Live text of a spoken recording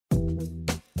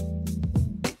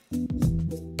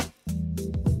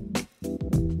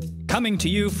Coming to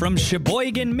you from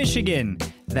Sheboygan, Michigan.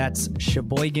 That's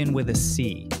Sheboygan with a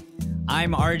C.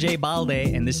 I'm RJ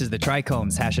Balde, and this is the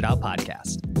TRICHOMES Hash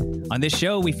podcast. On this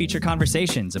show, we feature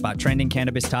conversations about trending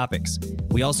cannabis topics.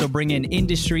 We also bring in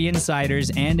industry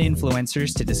insiders and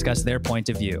influencers to discuss their point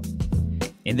of view.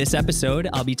 In this episode,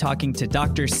 I'll be talking to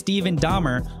Dr. Stephen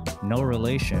Dahmer, no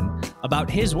relation,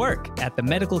 about his work at the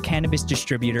medical cannabis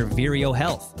distributor Vireo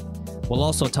Health. We'll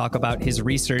also talk about his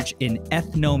research in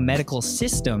ethnomedical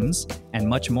systems and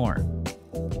much more.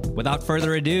 Without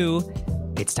further ado,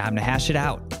 it's time to hash it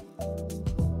out.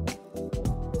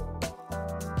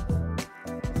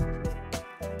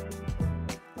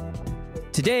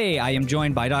 Today, I am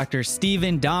joined by Dr.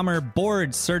 Stephen Dahmer,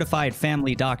 board-certified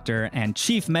family doctor and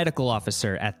chief medical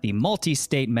officer at the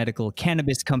multi-state medical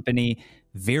cannabis company,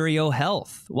 Vireo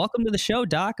Health. Welcome to the show,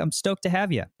 Doc. I'm stoked to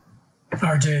have you.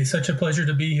 RJ, such a pleasure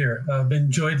to be here. I've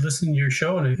enjoyed listening to your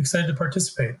show and excited to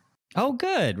participate. Oh,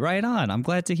 good. Right on. I'm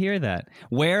glad to hear that.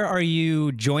 Where are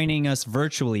you joining us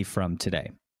virtually from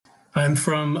today? I'm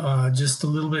from just a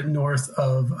little bit north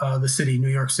of the city, New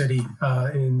York City,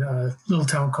 in a little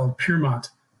town called Piermont,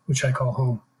 which I call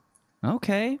home.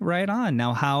 Okay, right on.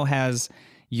 Now, how has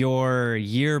your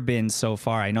year been so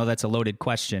far? I know that's a loaded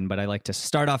question, but I like to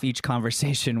start off each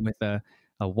conversation with a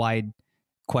wide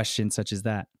question such as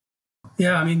that.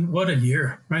 Yeah, I mean, what a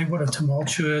year, right? What a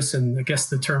tumultuous, and I guess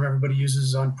the term everybody uses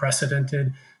is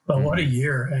unprecedented, but what a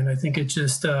year. And I think it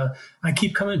just, I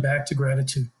keep coming back to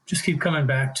gratitude, just keep coming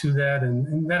back to that,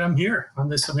 and that I'm here on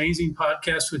this amazing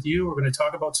podcast with you. We're going to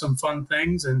talk about some fun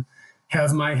things and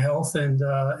have my health, and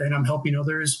I'm helping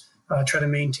others try to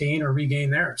maintain or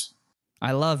regain theirs.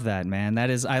 I love that, man.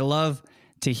 I love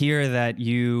to hear that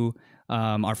you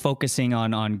are focusing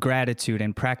on gratitude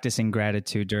and practicing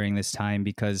gratitude during this time,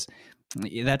 because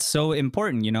that's so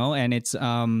important, you know, and it's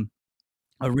a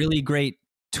really great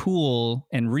tool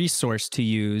and resource to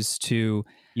use to,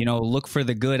 you know, look for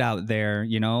the good out there.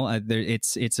 You know,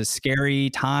 it's a scary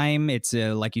time. It's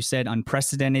like you said,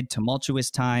 unprecedented,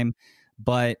 tumultuous time.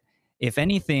 But if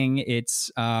anything,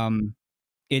 it's even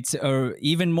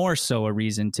more so a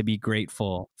reason to be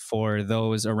grateful for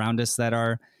those around us that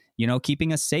are, you know,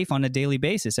 keeping us safe on a daily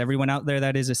basis. Everyone out there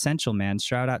that is essential, man.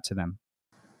 Shout out to them.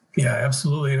 Yeah,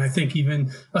 absolutely. And I think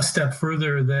even a step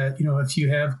further that, you know, if you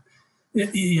have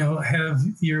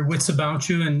your wits about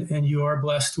you and you are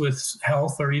blessed with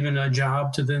health or even a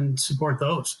job, to then support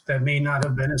those that may not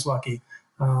have been as lucky.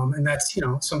 And that's, you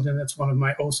know, something that's one of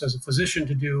my oaths as a physician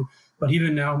to do. But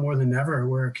even now more than ever,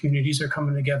 where communities are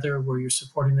coming together, where you're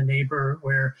supporting the neighbor,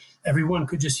 where everyone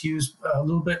could just use a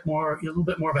little bit more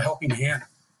of a helping hand.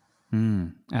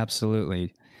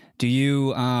 Absolutely. Do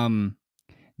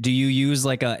you use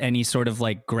like any sort of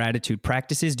like gratitude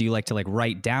practices? Do you like to like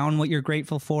write down what you're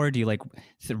grateful for? Do you like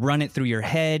run it through your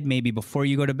head maybe before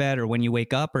you go to bed or when you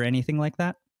wake up or anything like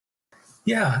that?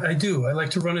 Yeah, I do. I like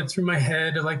to run it through my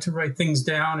head. I like to write things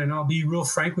down, and I'll be real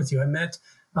frank with you. I met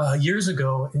years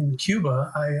ago in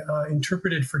Cuba. I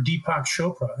interpreted for Deepak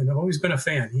Chopra, and I've always been a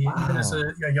fan. Even as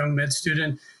a young med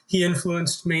student, he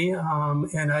influenced me,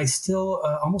 and I still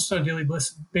almost on a daily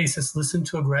basis listen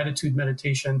to a gratitude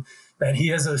meditation that he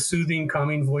has a soothing,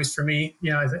 calming voice for me.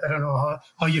 You know, I don't know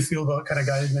how you feel about kind of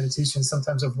guided meditation.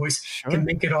 Sometimes a voice can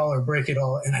make it all or break it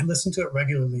all, and I listen to it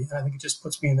regularly, and I think it just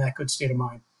puts me in that good state of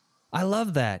mind. I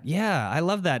love that. Yeah, I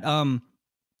love that.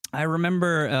 I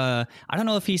remember, I don't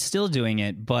know if he's still doing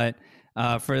it, but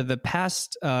for the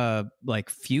past like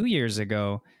few years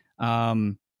ago,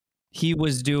 he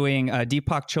was doing,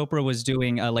 Deepak Chopra was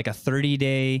doing like a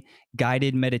 30-day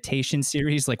guided meditation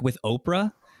series, like with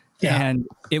Oprah. Yeah. And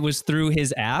it was through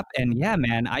his app. And yeah,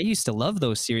 man, I used to love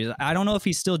those series. I don't know if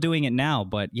he's still doing it now,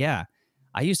 but yeah,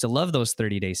 I used to love those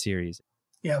 30-day series.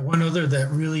 Yeah, one other that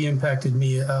really impacted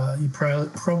me, you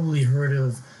probably heard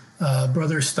of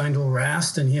Brother Steindl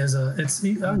Rast, and it's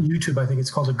on YouTube. I think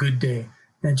it's called A Good Day,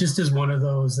 and it just is one of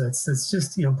those that's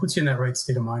just, you know, puts you in that right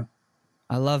state of mind.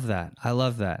 I love that.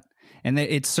 And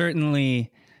it's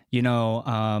certainly, you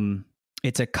know,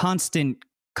 it's a constant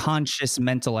conscious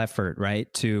mental effort,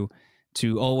 right? To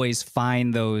always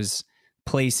find those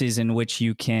places in which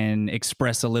you can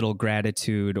express a little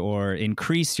gratitude or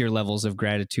increase your levels of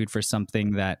gratitude for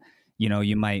something that, you know,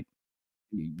 you might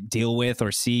deal with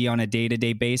or see on a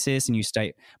day-to-day basis, and you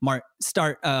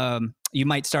you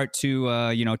might start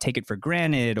to you know, take it for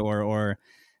granted or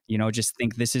you know, just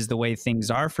think this is the way things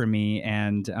are for me.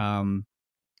 And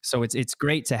so it's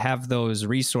great to have those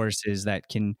resources that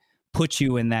can put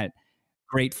you in that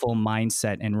grateful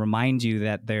mindset and remind you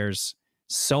that there's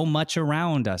so much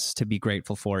around us to be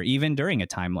grateful for, even during a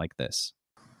time like this.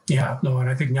 Yeah, no, and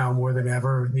I think now more than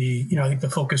ever, I think the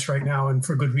focus right now, and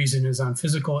for good reason, is on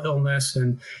physical illness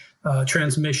and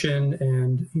transmission,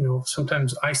 and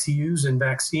sometimes ICUs and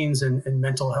vaccines, and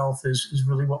mental health is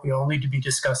really what we all need to be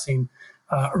discussing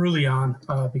early on,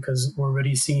 because we're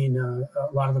already seeing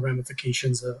a lot of the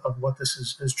ramifications of what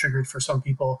this has triggered for some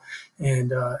people,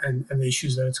 and the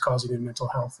issues that it's causing in mental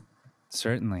health.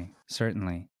 Certainly,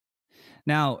 certainly.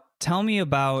 Now, tell me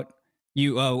about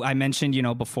you. Oh, I mentioned,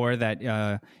 before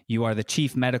that you are the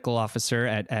chief medical officer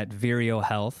at Vireo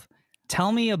Health.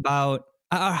 Tell me about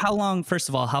how long, first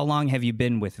of all, how long have you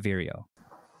been with Vireo?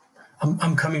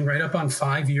 I'm coming right up on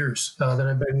 5 years that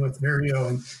I've been with Vireo,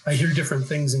 and I hear different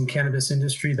things in cannabis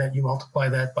industry that you multiply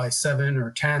that by 7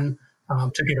 or 10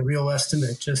 to get a real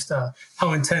estimate, just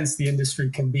how intense the industry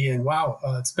can be. And wow,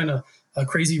 it's been a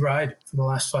crazy ride for the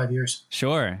last 5 years.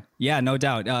 Sure. Yeah, no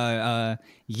doubt.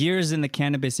 Years in the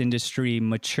cannabis industry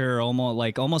mature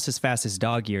almost as fast as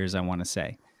dog years, I want to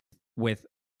say, with,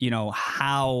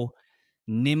 how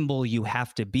nimble you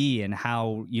have to be and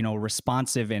how,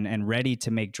 responsive and ready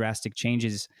to make drastic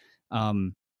changes.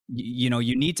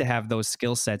 You need to have those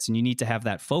skill sets, and you need to have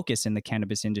that focus in the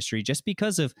cannabis industry, just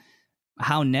because of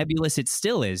how nebulous it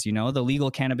still is. The legal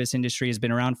cannabis industry has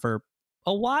been around for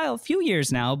a few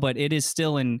years now, but it is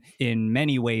still in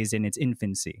many ways in its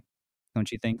infancy.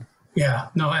 Don't you think? Yeah,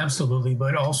 no, absolutely.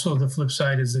 But also the flip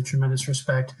side is the tremendous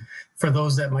respect for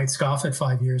those that might scoff at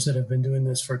 5 years that have been doing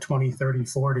this for 20, 30,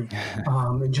 40,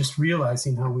 and just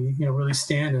realizing how we, really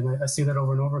stand. And I see that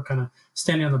over and over, kind of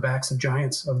standing on the backs of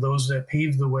giants, of those that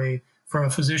paved the way for a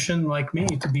physician like me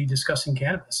to be discussing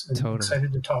cannabis. And I'm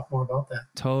excited to talk more about that.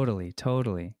 Totally,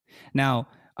 totally. Now,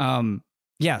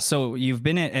 yeah, so you've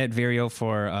been at Vireo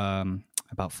for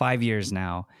about 5 years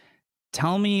now.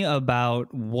 Tell me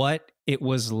about what it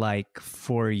was like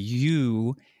for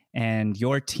you and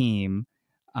your team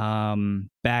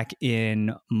back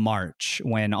in March,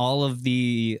 when all of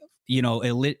the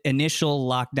initial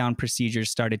lockdown procedures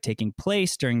started taking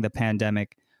place during the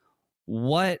pandemic.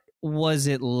 What was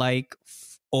it like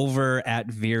over at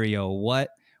Vireo?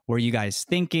 What were you guys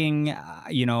thinking?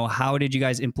 How did you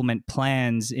guys implement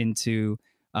plans into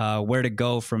where to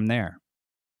go from there?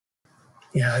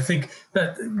 Yeah, I think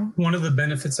that one of the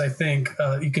benefits, I think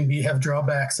you can have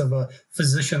drawbacks of a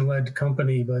physician-led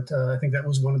company, but I think that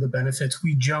was one of the benefits.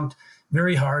 We jumped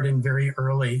very hard and very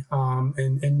early,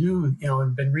 and knew,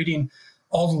 I've been reading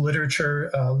all the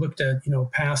literature, looked at,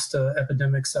 past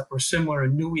epidemics that were similar,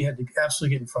 and knew we had to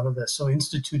absolutely get in front of this. So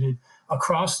instituted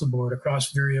across the board,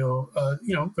 across Vireo,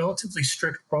 relatively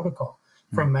strict protocol.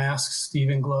 From masks to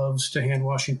even gloves to hand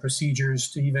washing procedures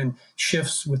to even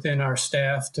shifts within our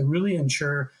staff to really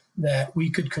ensure that we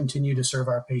could continue to serve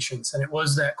our patients. And it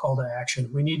was that call to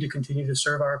action. We need to continue to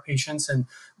serve our patients. And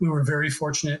we were very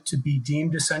fortunate to be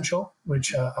deemed essential,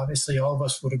 which obviously all of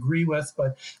us would agree with,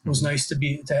 but it was nice to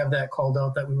have that called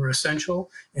out that we were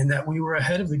essential and that we were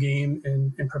ahead of the game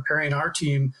in preparing our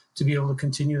team to be able to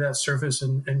continue that service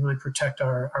and really protect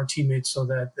our teammates so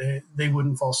that they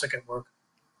wouldn't fall sick at work.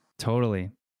 Totally.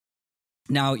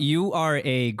 Now, you are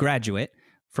a graduate,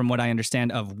 from what I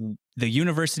understand, of the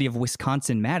University of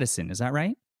Wisconsin-Madison. Is that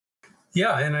right?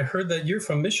 Yeah, and I heard that you're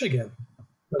from Michigan.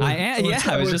 I am. Yeah,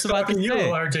 I was just about to say. You,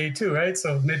 RJ, too, right?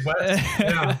 So Midwest.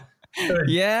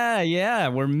 Yeah. Yeah.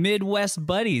 We're Midwest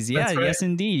buddies. Yeah, right. Yes,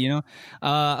 indeed.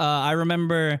 I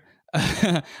remember.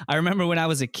 I remember when I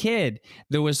was a kid,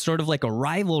 there was sort of like a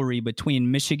rivalry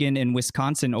between Michigan and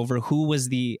Wisconsin over who was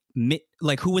the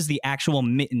actual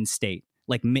mitten state,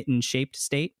 like mitten shaped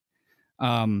state.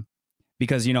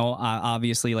 Because,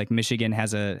 obviously like Michigan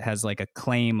has like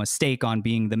a stake on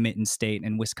being the mitten state,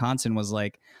 and Wisconsin was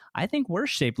like, I think we're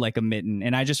shaped like a mitten.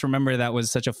 And I just remember that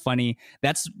was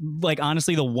that's like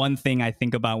honestly the one thing I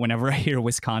think about whenever I hear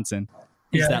Wisconsin.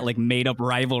 Is that like made up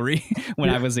rivalry when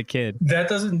I was a kid? That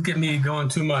doesn't get me going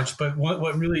too much, but what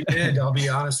really did, I'll be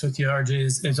honest with you,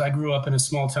 RJ, is I grew up in a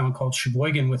small town called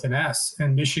Sheboygan with an S,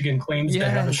 and Michigan claims to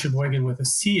have a Sheboygan with a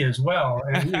C as well.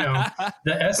 And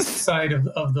the S side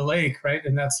of the lake, right,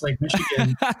 and that's Lake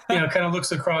Michigan, kind of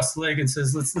looks across the lake and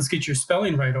says, "Let's get your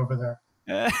spelling right over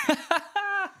there."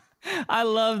 I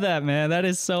love that, man. That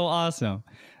is so awesome.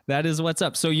 That is what's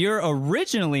up. So you're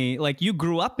originally you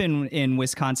grew up in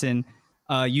Wisconsin.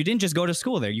 You didn't just go to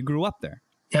school there. You grew up there.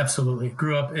 Absolutely.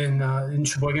 Grew up in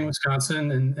Sheboygan, Wisconsin,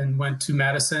 and went to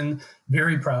Madison.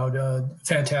 Very proud.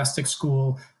 Fantastic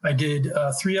school. I did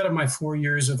 3 out of my 4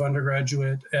 years of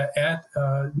undergraduate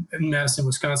in Madison,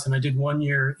 Wisconsin. I did 1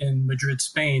 year in Madrid,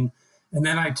 Spain. And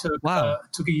then I took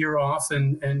a year off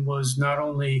and was not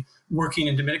only working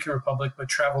in Dominican Republic, but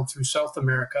traveled through South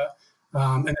America.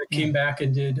 And I came back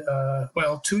and did,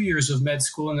 2 years of med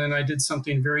school. And then I did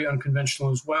something very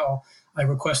unconventional as well. I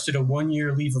requested a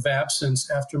 1-year leave of absence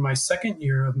after my second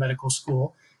year of medical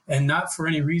school. And not for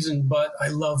any reason, but I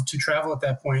loved to travel at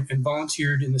that point and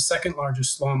volunteered in the second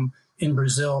largest slum in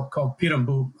Brazil called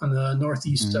Pirambu on the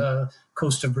northeast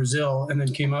coast of Brazil. And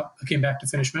then came back to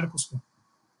finish medical school.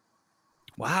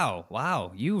 Wow.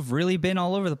 Wow. You've really been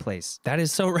all over the place. That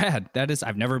is so rad.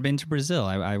 I've never been to Brazil.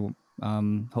 I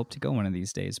hope to go one of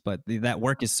these days, but that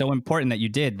work is so important that you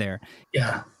did there.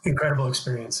 Yeah. Incredible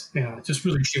experience. Yeah. It just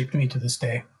really shaped me to this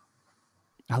day.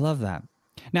 I love that.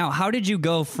 Now, how did you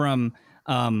go from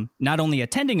not only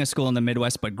attending a school in the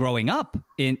Midwest, but growing up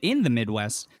in the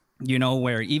Midwest,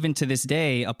 where even to this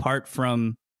day, apart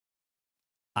from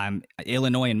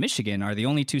Illinois and Michigan are the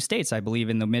only two states, I believe,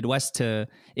 in the Midwest to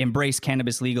embrace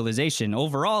cannabis legalization.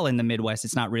 Overall, in the Midwest,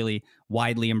 it's not really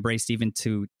widely embraced even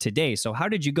to today. So how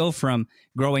did you go from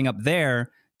growing up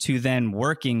there to then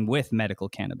working with medical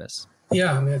cannabis?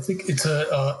 Yeah, I mean, I think it's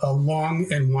a long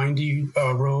and windy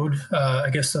road. I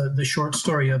guess the short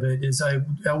story of it is I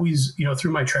always,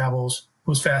 through my travels,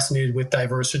 was fascinated with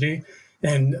diversity,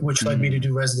 and which led me to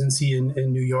do residency in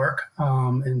New York.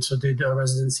 And so did a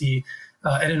residency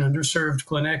at an underserved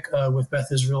clinic with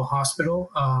Beth Israel Hospital.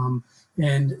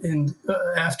 And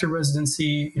after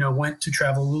residency, went to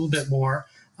travel a little bit more,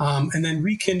 and then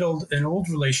rekindled an old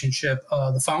relationship.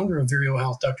 The founder of Vireo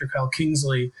Health, Dr. Kyle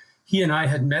Kingsley, he and I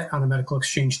had met on a medical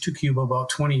exchange to Cuba about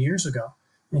 20 years ago.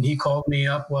 And he called me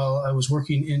up while I was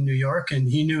working in New York, and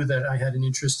he knew that I had an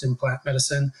interest in plant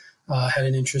medicine, had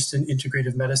an interest in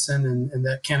integrative medicine, and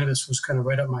that cannabis was kind of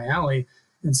right up my alley,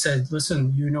 and said,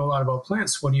 listen, you know a lot about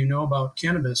plants. What do you know about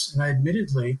cannabis? And I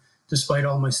admittedly, despite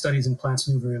all my studies in plants,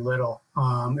 knew very little,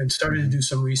 and started to do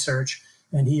some research.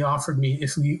 And he offered me,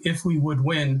 if we would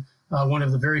win one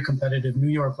of the very competitive New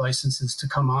York licenses, to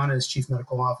come on as chief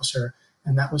medical officer.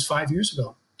 And that was 5 years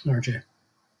ago, RJ.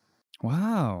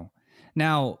 Wow.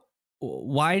 Now,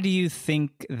 why do you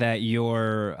think that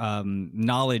your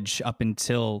knowledge up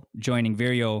until joining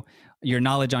Vireo, your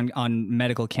knowledge on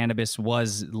medical cannabis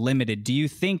was limited? Do you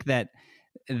think that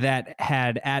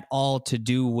had at all to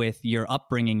do with your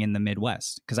upbringing in the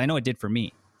Midwest? Because I know it did for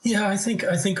me. Yeah, I think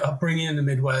upbringing in the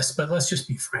Midwest, but let's just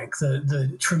be frank,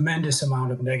 the tremendous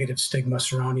amount of negative stigma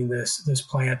surrounding this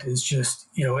plant is just,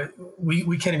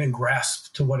 we can't even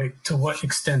grasp to what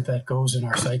extent that goes in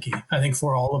our psyche. I think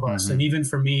for all of us, and even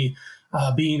for me,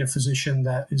 being a physician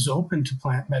that is open to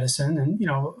plant medicine, and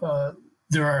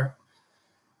there are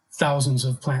thousands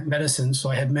of plant medicines, so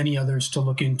I had many others to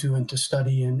look into and to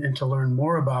study and to learn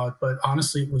more about. But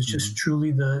honestly, it was just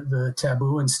truly the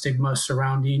taboo and stigma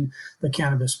surrounding the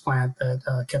cannabis plant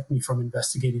that kept me from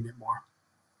investigating it more.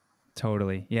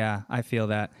 Totally. Yeah, I feel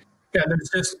that. Yeah,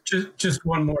 there's just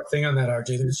one more thing on that,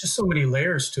 RJ. There's just so many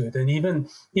layers to it. And even,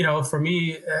 for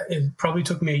me, it probably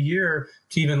took me a year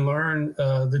to even learn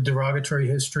the derogatory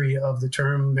history of the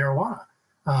term marijuana.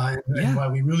 And why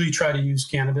we really try to use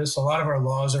cannabis. A lot of our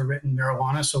laws are written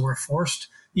marijuana, so we're forced,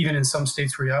 even in some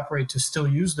states where we operate, to still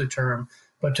use the term.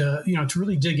 But to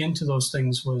really dig into those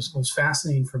things was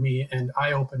fascinating for me and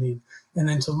eye-opening. And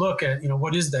then to look at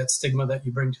what is that stigma that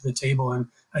you bring to the table. And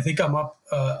I think I'm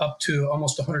up to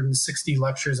almost 160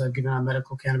 lectures I've given on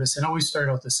medical cannabis, and always start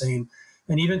out the same.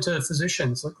 And even to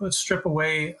physicians, let's strip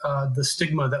away the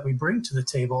stigma that we bring to the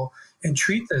table and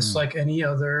treat this like any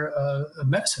other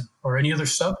medicine or any other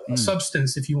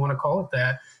substance, if you want to call it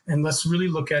that. And let's really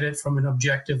look at it from an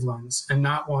objective lens and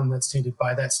not one that's tainted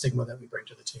by that stigma that we bring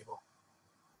to the table.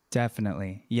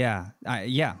 Definitely. Yeah.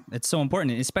 It's so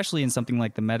important, especially in something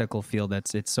like the medical field.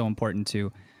 It's so important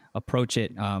to approach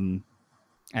it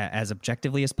as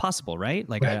objectively as possible, right?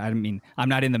 Like, right. I mean, I'm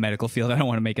not in the medical field. I don't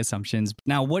want to make assumptions.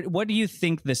 Now, what do you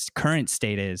think this current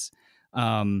state is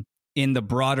in the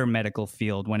broader medical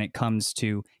field when it comes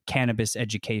to cannabis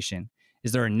education?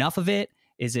 Is there enough of it?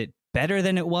 Is it better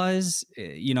than it was?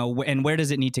 And where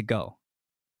does it need to go?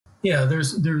 Yeah,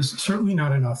 there's certainly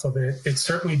not enough of it. It's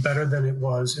certainly better than it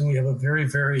was, and we have a very,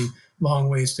 very long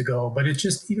ways to go. But it's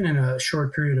just, even in a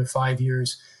short period of 5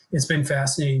 years, it's been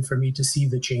fascinating for me to see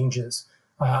the changes.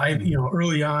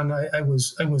 Early on, I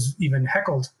was even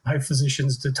heckled by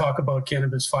physicians to talk about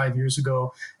cannabis 5 years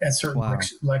ago at certain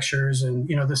lectures. And,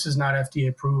 this is not FDA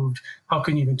approved. How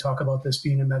can you even talk about this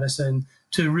being a medicine?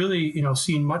 To really,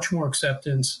 seeing much more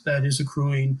acceptance that is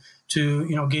accruing, to,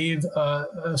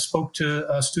 spoke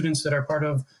to students that are part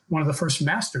of one of the first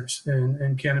masters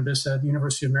in cannabis at the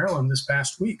University of Maryland this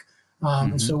past week.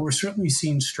 And so we're certainly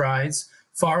seeing strides.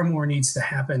 Far more needs to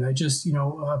happen. I just,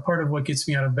 part of what gets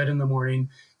me out of bed in the morning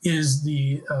is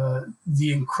the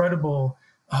incredible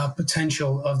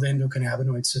potential of the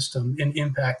endocannabinoid system in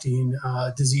impacting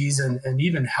disease and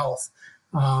even health,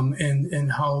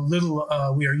 and how little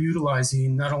we are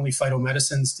utilizing not only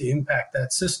phytomedicines to impact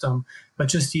that system, but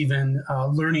just even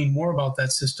learning more about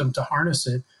that system to harness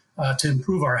it to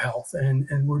improve our health.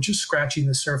 And we're just scratching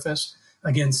the surface.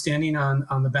 Again, standing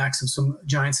on the backs of some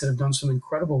giants that have done some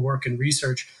incredible work in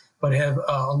research, but have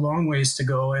a long ways to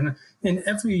go. And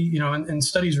every, and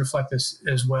studies reflect this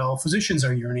as well. Physicians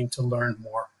are yearning to learn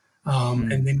more.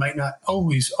 And they might not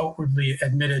always outwardly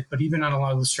admit it, but even on a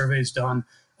lot of the surveys done,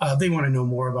 they want to know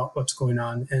more about what's going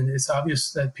on. And it's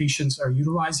obvious that patients are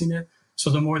utilizing it. So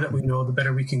the more that we know, the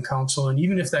better we can counsel. And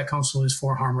even if that counsel is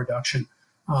for harm reduction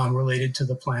related to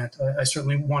the plant, I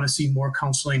certainly want to see more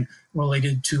counseling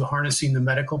related to harnessing the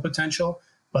medical potential.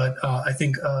 But I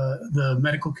think the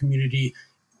medical community,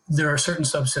 there are certain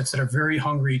subsets that are very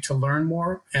hungry to learn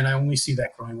more. And I only see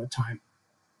that growing with time.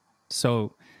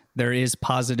 So there is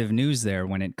positive news there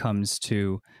when it comes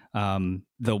to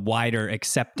the wider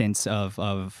acceptance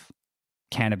of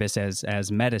cannabis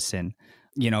as medicine,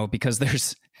 because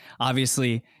there's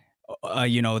obviously,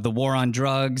 the war on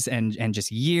drugs and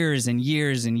just years and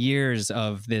years and years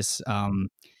of this,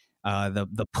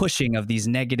 the pushing of these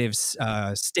negative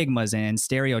stigmas and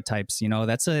stereotypes.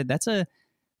 That's a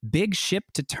big ship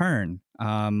to turn,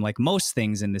 like most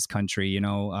things in this country,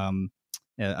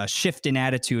 a shift in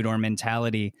attitude or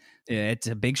mentality. It's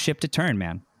a big ship to turn,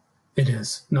 man. It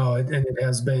is. No, and it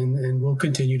has been and will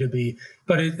continue to be.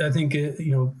 But I think,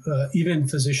 even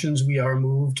physicians, we are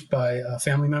moved by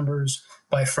family members,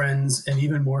 by friends, and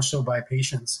even more so by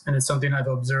patients. And it's something I've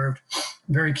observed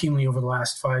very keenly over the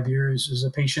last 5 years as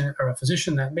a patient or a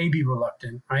physician that may be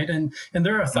reluctant, right? And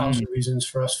there are 1,000 reasons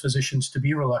for us physicians to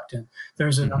be reluctant.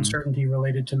 There's an uncertainty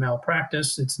related to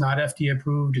malpractice. It's not FDA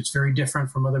approved. It's very different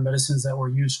from other medicines that we're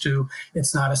used to.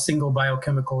 It's not a single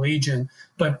biochemical agent.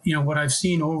 But, what I've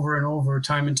seen over and over,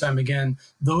 time and time again,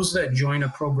 those that join a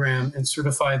program and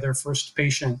certify their first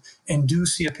patient and do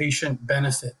see a patient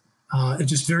benefit,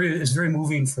 it's very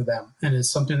moving for them. And it's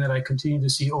something that I continue to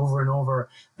see over and over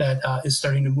that is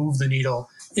starting to move the needle,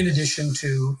 in addition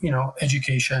to,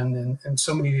 education and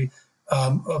so many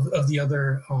of the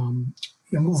other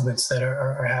movements that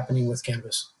are happening with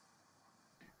cannabis.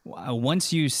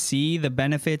 Once you see the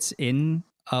benefits in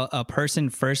a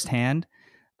person firsthand,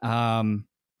 that's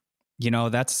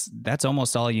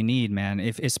almost all you need, man.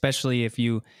 Especially if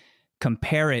you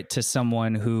compare it to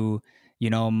someone who,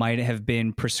 might have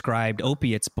been prescribed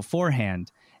opiates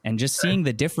beforehand, and just seeing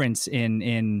the difference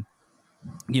in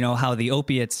how the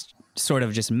opiates sort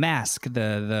of just mask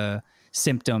the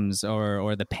symptoms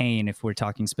or the pain, if we're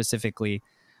talking specifically.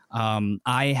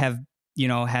 I have,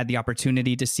 had the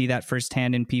opportunity to see that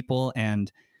firsthand in people,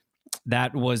 and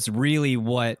that was really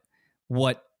what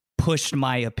pushed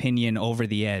my opinion over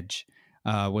the edge,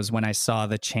 was when I saw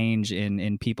the change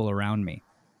in people around me.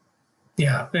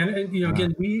 Yeah. And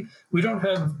again, we don't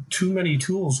have too many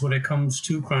tools when it comes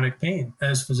to chronic pain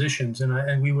as physicians,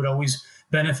 and we would always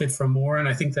benefit from more. And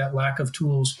I think that lack of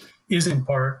tools is in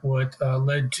part what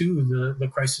led to the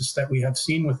crisis that we have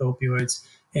seen with opioids.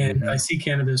 And I see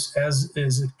cannabis as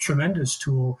a tremendous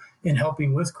tool in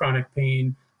helping with chronic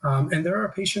pain. And there are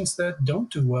patients that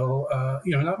don't do well,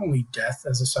 not only death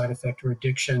as a side effect or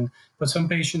addiction, but some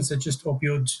patients that just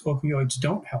opioids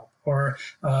don't help, or,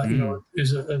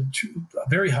 there's a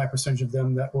very high percentage of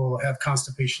them that will have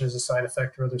constipation as a side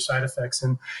effect or other side effects.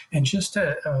 And just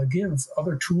to give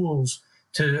other tools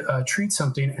to treat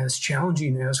something as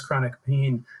challenging as chronic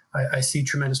pain, I see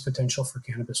tremendous potential for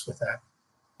cannabis with that.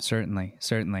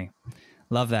 Certainly.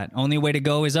 Love that. Only way to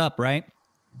go is up, right?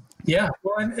 Yeah.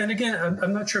 Well, and again,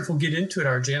 I'm not sure if we'll get into it,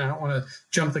 RJ, and I don't want to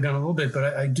jump the gun a little bit,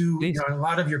 but I do, a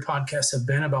lot of your podcasts have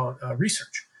been about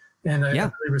research, and I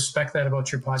really respect that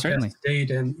about your podcast to date.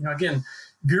 And, again,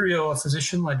 Vireo, a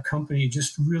physician-led company,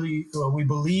 just really, we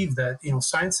believe that,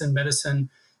 science and medicine,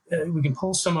 we can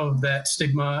pull some of that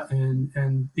stigma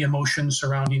and the emotions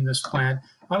surrounding this plant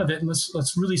out of it. And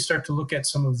let's really start to look at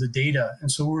some of the data.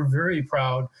 And so we're very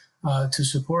proud to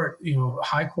support,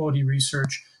 high quality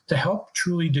research to help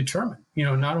truly determine,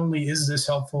 not only is this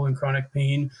helpful in chronic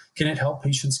pain, can it help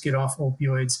patients get off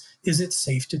opioids? Is it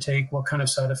safe to take? What kind of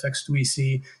side effects do we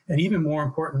see? And even more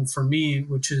important for me,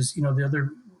 which is, the other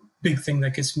big thing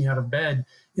that gets me out of bed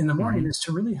in the morning, is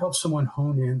to really help someone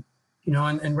hone in,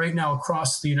 and right now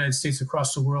across the United States,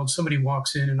 across the world, somebody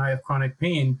walks in and I have chronic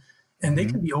pain, and they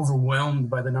can be overwhelmed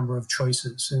by the number of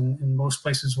choices. And most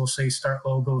places will say, start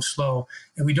low, go slow.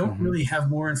 And we don't really have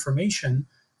more information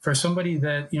for somebody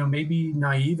that, may be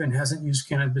naive and hasn't used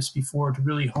cannabis before, to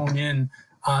really hone in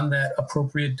on that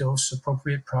appropriate dose,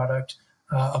 appropriate product,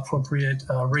 appropriate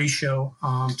ratio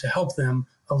to help them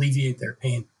alleviate their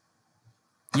pain.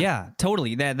 Yeah,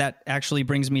 totally. That actually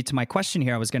brings me to my question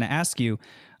here. I was going to ask you.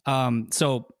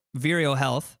 So Vireo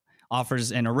Health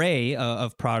offers an array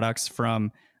of products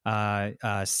from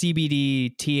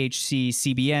CBD, THC,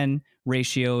 CBN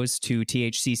ratios to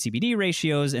THC, CBD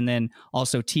ratios, and then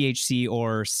also THC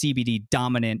or CBD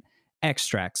dominant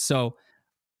extracts. So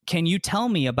can you tell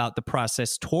me about the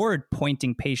process toward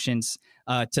pointing patients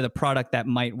to the product that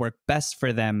might work best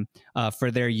for them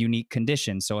for their unique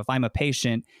condition? So if I'm a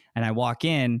patient and I walk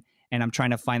in and I'm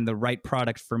trying to find the right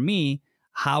product for me,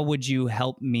 how would you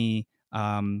help me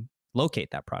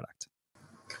locate that product?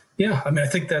 Yeah, I mean, I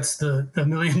think that's the $1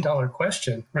 million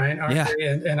question, right? Yeah.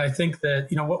 And I think that,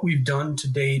 what we've done to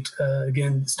date,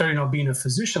 again, starting out being a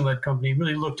physician-led company,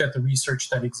 really looked at the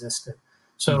research that existed.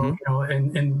 So,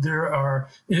 and there are,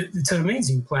 it's an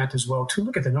amazing plant as well to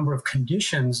look at the number of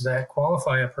conditions that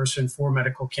qualify a person for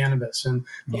medical cannabis. And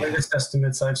the latest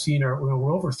estimates I've seen are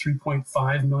we're over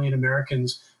 3.5 million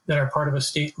Americans that are part of a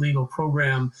state legal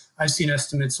program. I've seen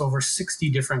estimates over 60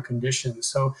 different conditions.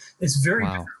 So it's very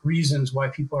different reasons why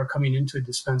people are coming into a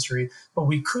dispensary. But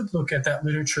we could look at that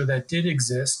literature that did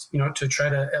exist, to try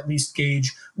to at least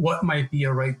gauge what might be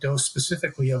a right dose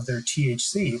specifically of their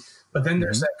THC. But then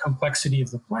there's that complexity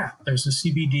of the plant. There's the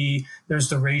CBD, there's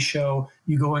the ratio.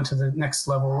 You go into the next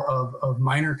level of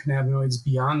minor cannabinoids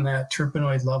beyond that,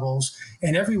 terpenoid levels.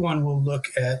 And everyone will look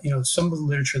at, some of the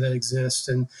literature that exists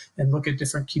and look at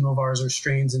different chemovars or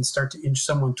strains and start to inch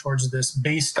someone towards this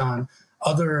based on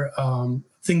other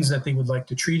things that they would like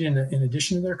to treat in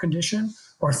addition to their condition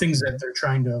or things that they're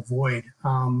trying to avoid.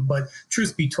 But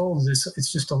truth be told,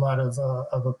 it's just a lot of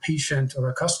a patient or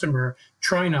a customer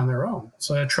trying on their own.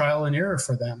 So a trial and error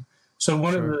for them. So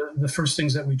one of the first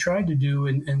things that we tried to do,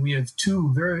 and we have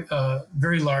two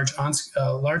very large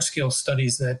scale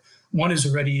studies that one is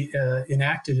already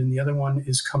enacted and the other one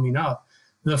is coming up.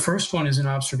 The first one is an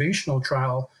observational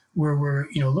trial where we're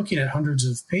looking at hundreds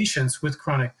of patients with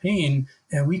chronic pain,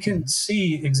 and we can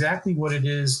see exactly what it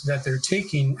is that they're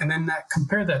taking, and then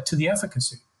compare that to the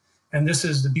efficacy. And this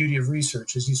is the beauty of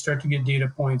research, is you start to get data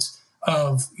points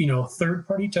of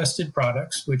third-party tested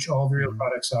products, which all Vireo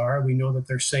products are. We know that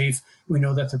they're safe. We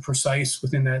know that they're precise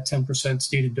within that 10%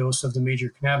 stated dose of the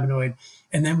major cannabinoid,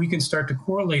 and then we can start to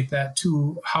correlate that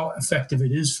to how effective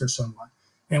it is for someone.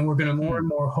 And we're going to more and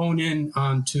more hone in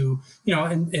onto,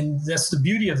 and that's the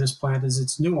beauty of this plant, is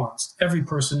it's nuanced. Every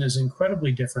person is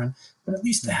incredibly different, but at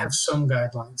least to have some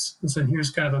guidelines. So here's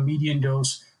kind of a median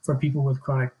dose for people with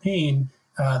chronic pain.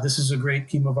 This is a great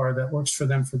chemovar that works for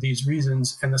them for these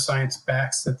reasons. And the science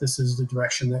backs that this is the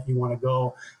direction that you want to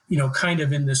go, kind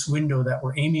of in this window that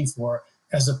we're aiming for,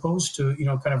 as opposed to,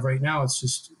 kind of right now, it's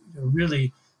just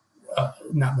really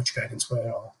not much guidance at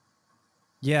all.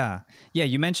 Yeah.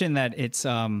 You mentioned that it's,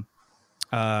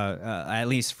 at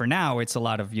least for now, it's a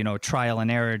lot of, trial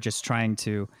and error, just trying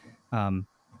to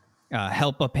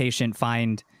help a patient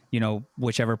find,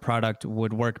 whichever product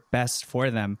would work best for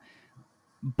them.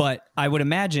 But I would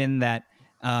imagine that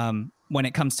when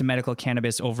it comes to medical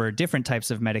cannabis over different types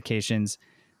of medications,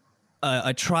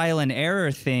 a trial and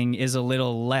error thing is a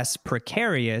little less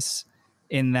precarious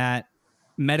in that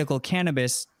medical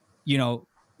cannabis,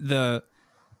 the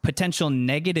potential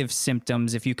negative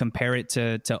symptoms, if you compare it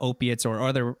to opiates or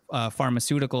other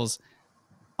pharmaceuticals,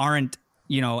 aren't,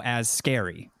 as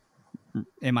scary.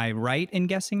 Am I right in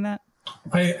guessing that?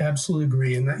 I absolutely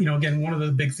agree. And that, again, one of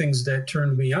the big things that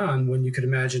turned me on, when you could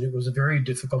imagine it was a very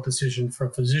difficult decision for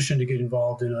a physician to get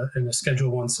involved in a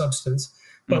Schedule I substance,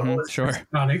 but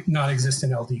not exist in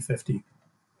LD50.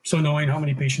 So knowing how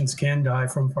many patients can die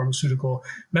from pharmaceutical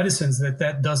medicines,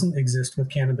 that doesn't exist with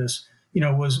cannabis,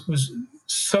 was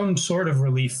some sort of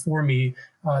relief for me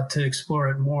to explore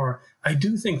it more. I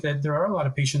do think that there are a lot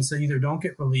of patients that either don't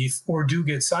get relief or do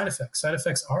get side effects. Side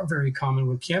effects are very common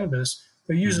with cannabis.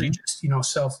 They're usually just,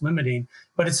 self-limiting,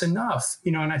 but it's enough,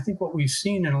 and I think what we've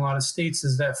seen in a lot of states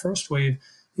is that first wave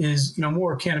is,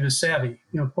 more cannabis savvy,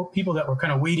 people that were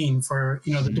kind of waiting for,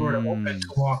 the door to open to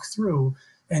walk through.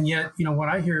 And yet, what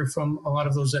I hear from a lot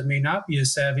of those that may not be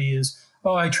as savvy is,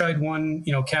 oh, I tried one,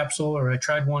 capsule, or I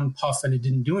tried one puff and it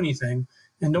didn't do anything.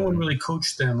 And no one really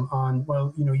coached them on,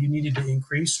 well, you needed to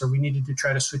increase, or we needed to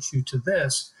try to switch you to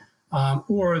this.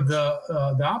 Or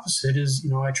the opposite is,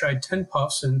 I tried 10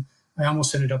 puffs and I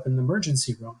almost ended up in the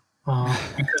emergency room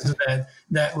because of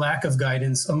that lack of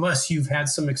guidance, unless you've had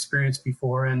some experience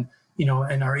before and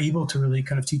are able to really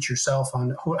kind of teach yourself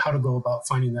on how to go about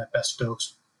finding that best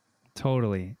dose.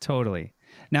 Totally.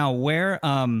 Now, where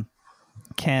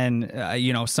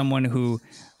can someone who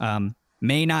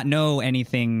may not know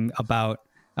anything about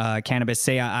cannabis.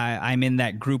 Say I'm in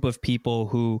that group of people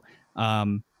who,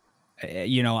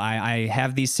 I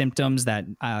have these symptoms that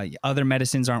other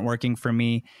medicines aren't working for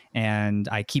me, and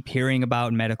I keep hearing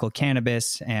about medical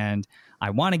cannabis, and I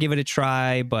want to give it a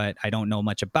try, but I don't know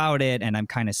much about it, and I'm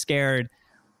kind of scared.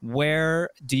 Where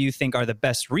do you think are the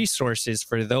best resources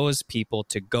for those people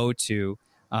to go to,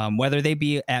 whether they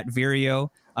be at Vireo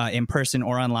in person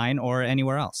or online or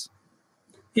anywhere else?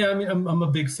 Yeah, I mean, I'm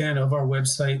a big fan of our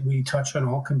website. We touch on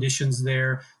all conditions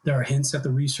there. There are hints at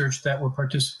the research that we're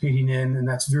participating in, and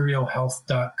that's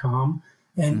VireoHealth.com.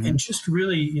 And just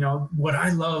really, what I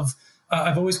love,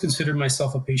 I've always considered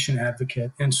myself a patient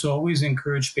advocate, and so always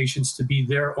encourage patients to be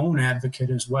their own advocate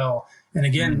as well. And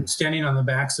again, standing on the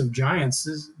backs of giants,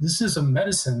 this is a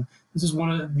medicine. This is one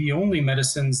of the only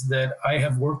medicines that I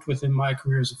have worked with in my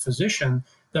career as a physician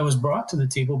that was brought to the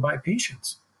table by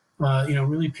patients.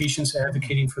 Really patients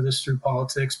advocating for this through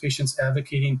politics, patients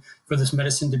advocating for this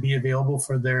medicine to be available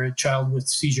for their child with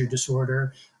seizure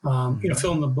disorder,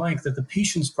 fill in the blank, that the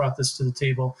patients brought this to the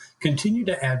table. Continue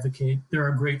to advocate. There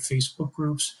are great Facebook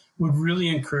groups. Would really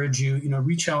encourage you,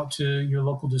 reach out to your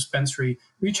local dispensary,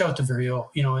 reach out to Vireo,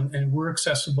 and we're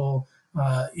accessible,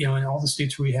 in all the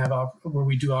states where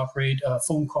we do operate, a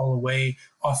phone call away.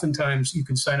 Oftentimes you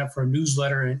can sign up for a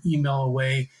newsletter and email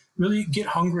away. Really get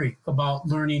hungry about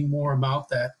learning more about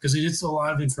that, because it is a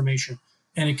lot of information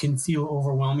and it can feel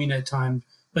overwhelming at times.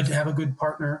 But to have a good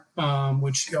partner,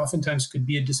 which oftentimes could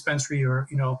be a dispensary or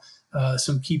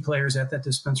some key players at that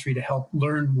dispensary to help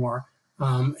learn more,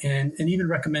 and even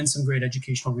recommend some great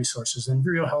educational resources. And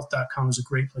VireoHealth.com is a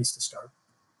great place to start.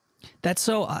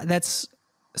 That's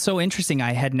so interesting.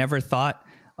 I had never thought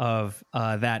of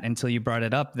that until you brought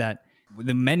it up, that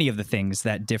many of the things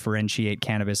that differentiate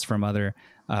cannabis from other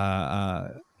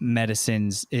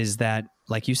medicines is that,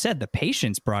 like you said, the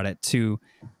patients brought it to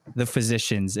the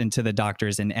physicians and to the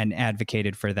doctors and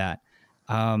advocated for that.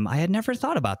 I had never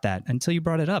thought about that until you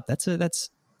brought it up. That's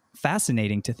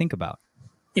fascinating to think about.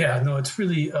 Yeah, no, it's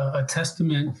really a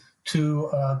testament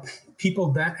to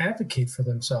people that advocate for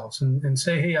themselves and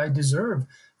say, hey, I deserve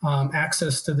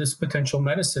access to this potential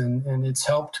medicine, and it's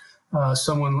helped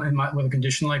someone with a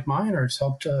condition like mine, or it's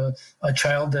helped a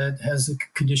child that has a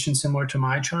condition similar to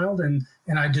my child, and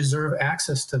I deserve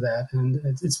access to that. And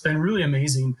it's been really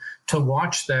amazing to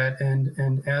watch that,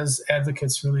 and as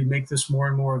advocates really make this more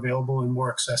and more available and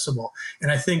more accessible. And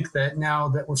I think that now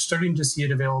that we're starting to see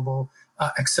it available,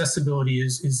 accessibility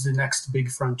is the next big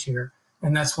frontier.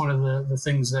 And that's one of the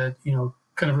things that,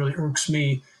 kind of really irks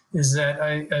me, is that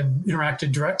I've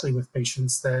interacted directly with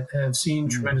patients that have seen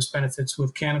tremendous benefits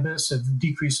with cannabis, have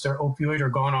decreased their opioid or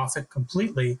gone off it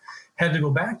completely, had to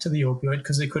go back to the opioid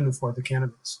because they couldn't afford the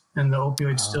cannabis. And the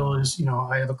opioid still is,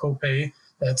 I have a copay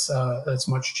that's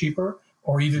much cheaper.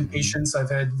 Or even patients,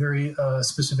 I've had very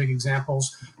specific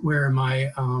examples where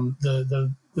my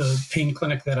the pain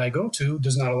clinic that I go to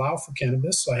does not allow for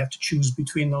cannabis, so I have to choose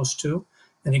between those two.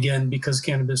 And again, because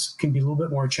cannabis can be a little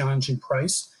bit more challenging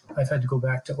price, I've had to go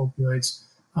back to opioids.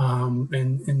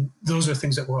 And those are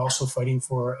things that we're also fighting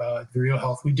for at Vireo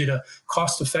Health. We did a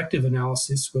cost-effective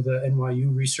analysis with a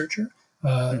NYU researcher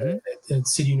at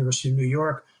City University of New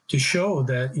York to show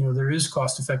that, there is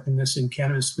cost-effectiveness in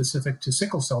cannabis specific to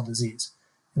sickle cell disease.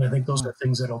 And I think those are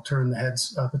things that will turn the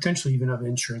heads potentially even of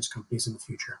insurance companies in the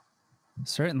future.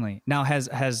 Certainly. Now,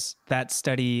 has that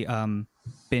study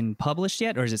been published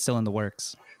yet, or is it still in the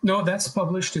works? No, that's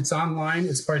published. It's online.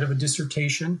 It's part of a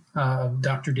dissertation of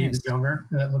Dr. David Dahmer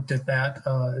that looked at that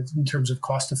in terms of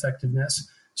cost effectiveness.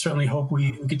 Certainly hope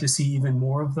we get to see even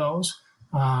more of those.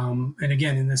 And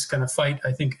again, in this kind of fight,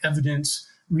 I think evidence,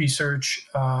 research,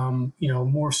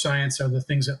 more science are the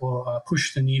things that will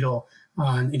push the needle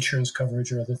on insurance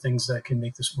coverage or other things that can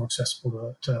make this more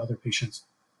accessible to other patients.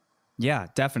 Yeah,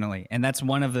 definitely. And that's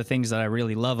one of the things that I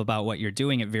really love about what you're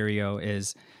doing at Vireo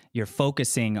is you're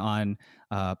focusing on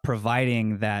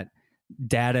providing that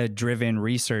data-driven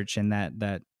research and that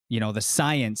the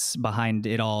science behind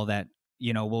it all that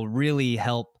will really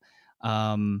help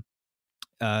in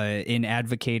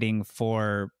advocating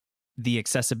for the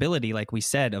accessibility, like we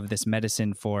said, of this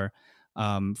medicine for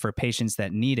patients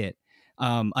that need it.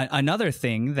 Another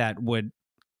thing that would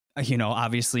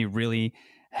obviously really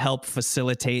help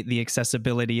facilitate the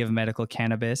accessibility of medical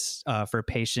cannabis for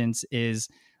patients is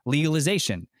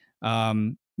legalization.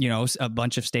 A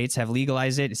bunch of states have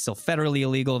legalized it. It's still federally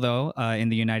illegal, though, in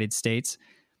the United States.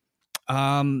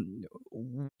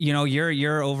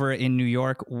 You're over in New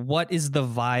York. What is the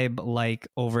vibe like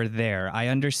over there? I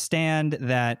understand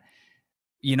that,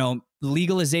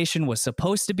 legalization was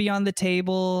supposed to be on the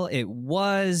table. It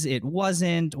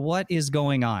wasn't. What is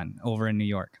going on over in New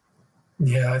York?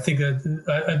 Yeah, I think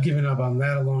that I've given up on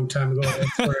that a long time ago.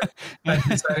 That's where I've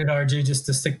decided, RJ, just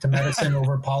to stick to medicine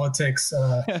over politics.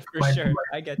 For My sure.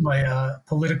 my, I get you. my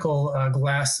political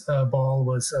glass ball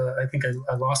was, I think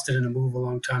I lost it in a move a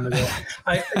long time ago.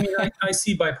 I mean, I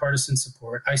see bipartisan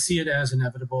support. I see it as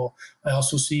inevitable. I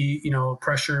also see,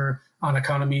 pressure on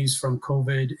economies from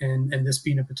COVID and this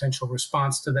being a potential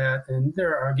response to that. And there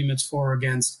are arguments for or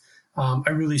against. I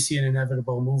really see an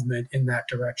inevitable movement in that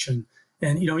direction.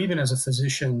 And, even as a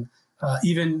physician,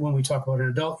 even when we talk about an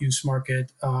adult use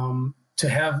market,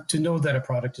 to know that a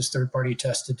product is third party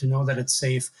tested, to know that it's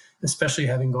safe, especially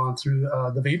having gone through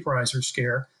the vaporizer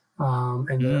scare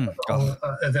and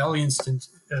the Valley instances,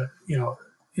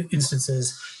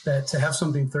 that to have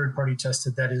something third party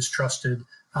tested that is trusted,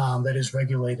 that is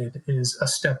regulated, is a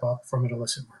step up from an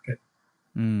illicit market.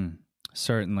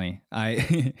 Certainly.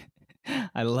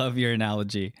 I love your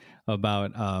analogy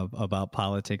about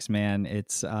politics, man.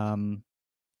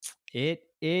 It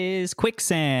is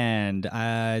quicksand.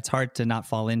 It's hard to not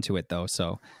fall into it, though.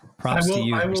 So props to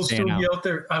you. I for will staying still out. be out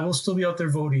there. I will still be out there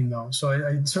voting, though. So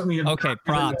I certainly have Okay,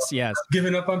 props. Yes.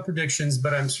 given up on predictions,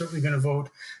 but I'm certainly going to vote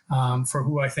for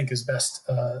who I think is best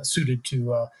suited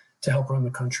to help run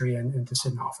the country and to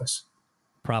sit in office.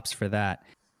 Props for that.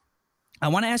 I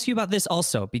want to ask you about this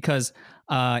also because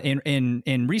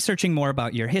in researching more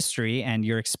about your history and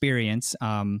your experience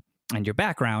and your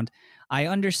background, I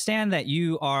understand that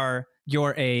you're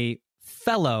a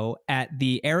fellow at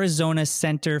the Arizona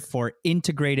Center for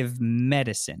Integrative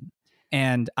Medicine.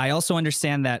 And I also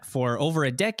understand that for over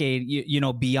a decade,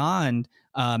 beyond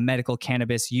medical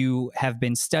cannabis, you have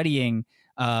been studying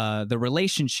the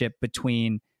relationship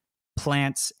between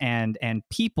plants and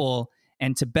people,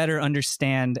 and to better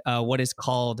understand what is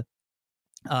called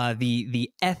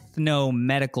the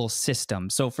ethnomedical system.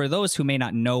 So for those who may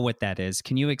not know what that is,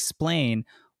 can you explain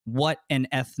what an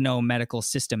ethnomedical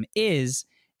system is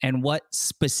and what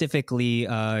specifically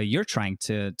you're trying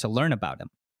to learn about them?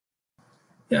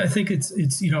 Yeah, I think it's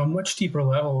a much deeper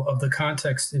level of the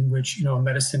context in which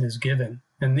medicine is given,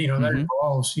 and that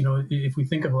involves if we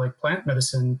think of like plant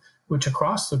medicine, which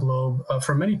across the globe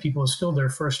for many people is still their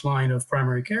first line of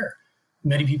primary care.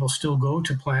 Many people still go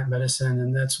to plant medicine,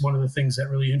 and that's one of the things that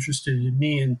really interested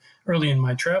me and early in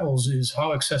my travels is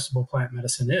how accessible plant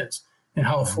medicine is and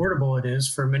how affordable it is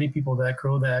for many people that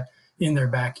grow that in their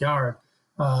backyard.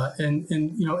 And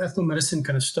ethnomedicine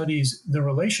kind of studies the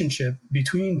relationship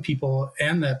between people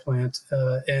and that plant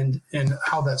and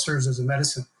how that serves as a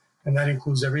medicine. And that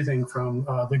includes everything from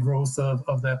the growth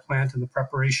of that plant and the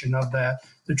preparation of that,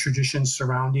 the traditions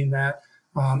surrounding that,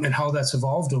 and how that's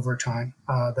evolved over time,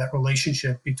 that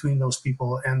relationship between those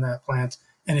people and that plant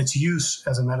and its use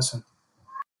as a medicine.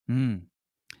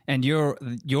 And your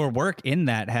work in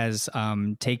that has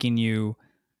taken you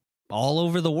all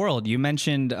over the world. You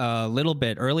mentioned a little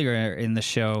bit earlier in the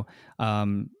show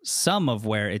some of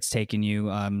where it's taken you,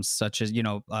 such as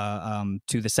to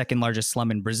the second largest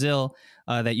slum in Brazil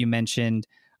that you mentioned.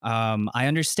 I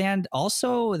understand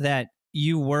also that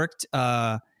you worked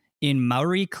in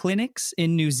Maori clinics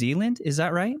in New Zealand. Is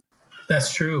that right?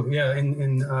 That's true. Yeah,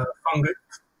 in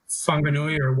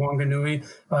Whanganui or Wanganui,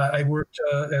 I worked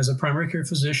as a primary care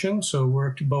physician. So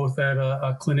worked both at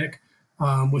a clinic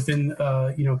within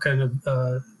kind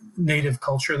of native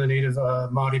culture, the native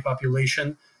Maori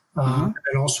population, and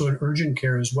also in urgent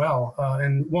care as well.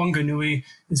 And Wanganui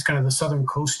is kind of the southern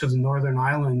coast of the Northern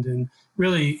Island, and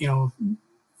really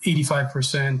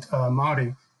 85%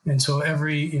 Maori. And so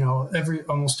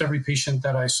almost every patient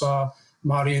that I saw,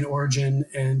 Maori in origin,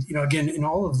 and again in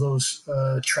all of those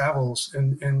travels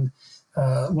and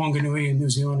Wanganui in New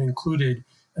Zealand included.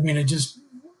 I mean, it just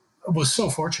was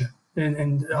so fortunate,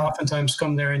 and oftentimes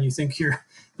come there and you think you're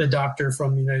the doctor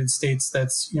from the United States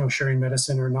that's sharing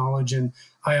medicine or knowledge. And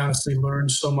I honestly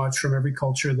learned so much from every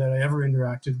culture that I ever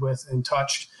interacted with and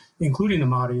touched, including the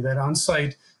Maori. That on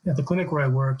site at the clinic where I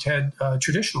worked had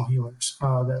traditional healers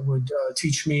that would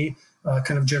teach me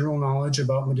kind of general knowledge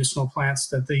about medicinal plants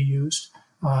that they used.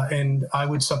 And I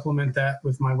would supplement that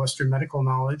with my Western medical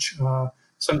knowledge.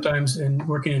 Sometimes in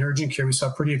working in urgent care, we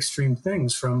saw pretty extreme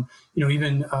things from,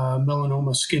 even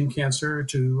melanoma skin cancer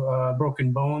to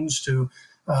broken bones to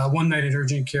one night in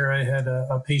urgent care, I had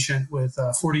a patient with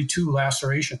 42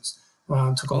 lacerations.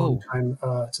 Took a long time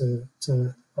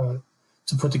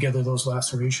to put together those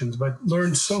lacerations, but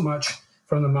learned so much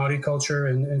from the Maori culture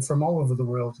and from all over the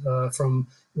world, from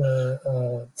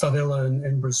the favela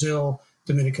in Brazil,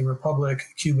 Dominican Republic,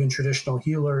 Cuban traditional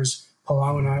healers,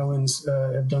 Palauan Islands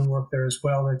have done work there as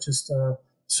well. It's just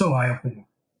so eye-opening.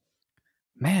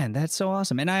 Man, that's so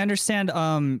awesome. And I understand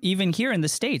even here in the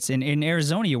States, in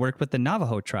Arizona, you worked with the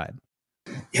Navajo tribe.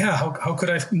 Yeah, how could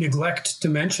I neglect to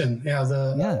mention? Yeah,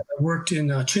 Yeah. I worked in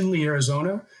Chinle,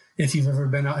 Arizona. If you've ever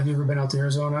been out, have you ever been out to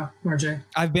Arizona, RJ?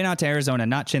 I've been out to Arizona,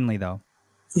 not Chinle though.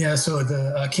 Yeah, so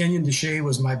the Canyon de Chelly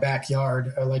was my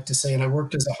backyard, I like to say, and I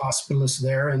worked as a hospitalist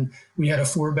there. And we had a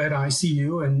 4-bed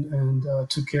ICU and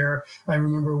took care. I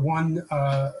remember one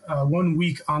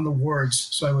week on the wards,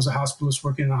 so I was a hospitalist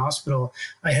working in the hospital.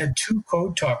 I had 2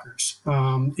 code talkers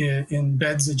in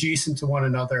beds adjacent to one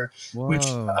another. Which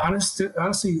Whoa.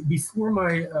 honestly, before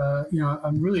my,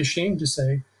 I'm really ashamed to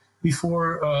say,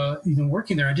 before even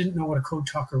working there, I didn't know what a code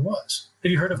talker was.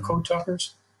 Have you heard of code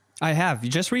talkers? I have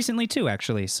just recently too,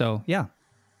 actually. So yeah.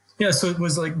 Yeah, so it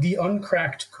was like the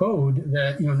uncracked code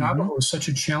that, Navajo is such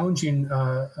a challenging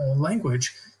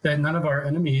language that none of our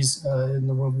enemies in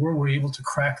the world were able to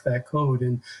crack that code.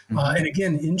 And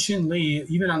again, in Chinle,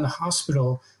 even on the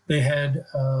hospital, they had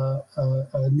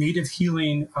a native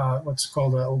healing, what's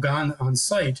called a Ogan on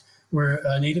site, where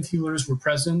native healers were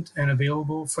present and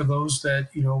available for those that,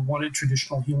 wanted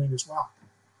traditional healing as well.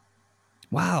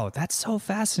 Wow, that's so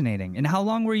fascinating. And how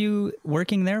long were you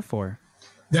working there for?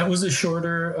 That was a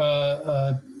shorter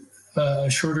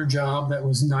job. That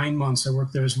was 9 months. I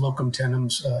worked there as locum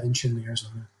tenens in Chinle,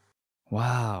 Arizona.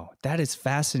 Wow, that is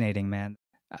fascinating, man.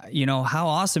 How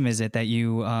awesome is it that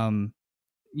you,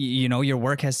 your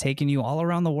work has taken you all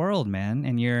around the world, man,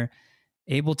 and you're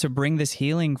able to bring this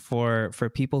healing for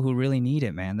people who really need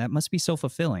it, man. That must be so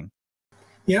fulfilling.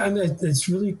 Yeah, and it's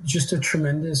really just a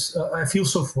tremendous, I feel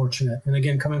so fortunate. And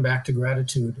again, coming back to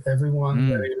gratitude, everyone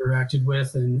that I interacted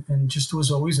with and just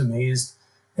was always amazed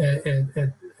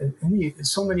at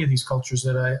so many of these cultures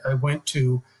that I went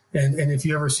to. And if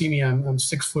you ever see me, I'm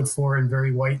 6'4" and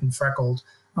very white and freckled.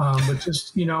 But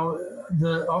just,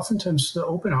 oftentimes the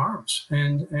open arms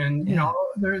and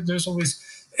there's always,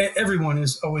 everyone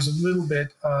is always a little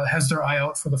bit, has their eye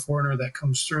out for the foreigner that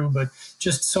comes through, but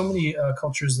just so many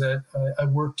cultures that I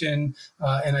worked in.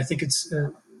 And I think it's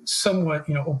somewhat,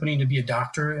 opening to be a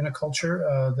doctor in a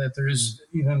culture, that there is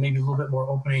even maybe a little bit more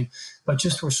opening, but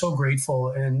just we're so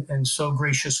grateful and so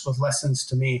gracious with lessons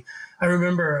to me. I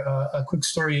remember a quick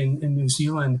story in New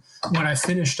Zealand when I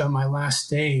finished on my last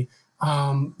day.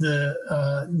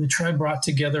 The tribe brought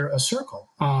together a circle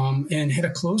and had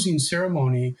a closing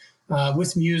ceremony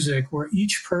with music where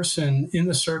each person in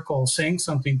the circle sang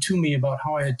something to me about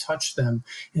how I had touched them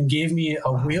and gave me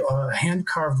a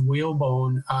hand-carved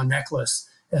whalebone necklace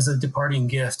as a departing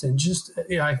gift. And just,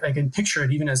 I can picture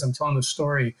it even as I'm telling the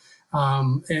story.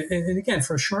 And again,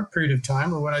 for a short period of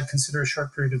time, or what I'd consider a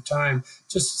short period of time,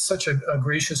 just such a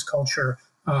gracious culture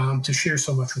to share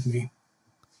so much with me.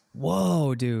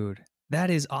 Whoa, dude. That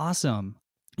is awesome.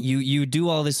 You do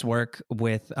all this work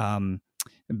with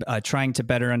trying to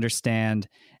better understand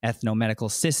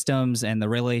ethnomedical systems and the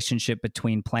relationship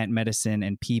between plant medicine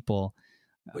and people.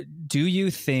 Do you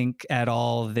think at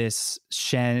all this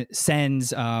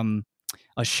sends a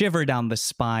shiver down the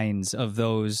spines of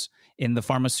those in the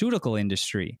pharmaceutical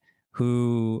industry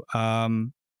who,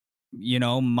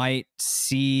 might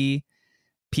see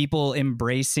people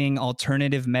embracing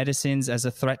alternative medicines as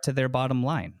a threat to their bottom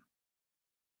line?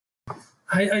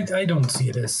 I don't see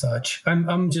it as such.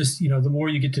 I'm just, the more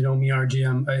you get to know me,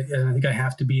 RJ, I think I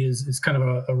have to be is kind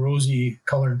of a rosy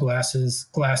colored glass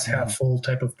half full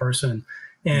type of person.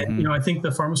 And, I think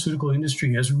the pharmaceutical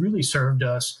industry has really served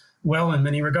us well in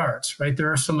many regards, right?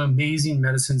 There are some amazing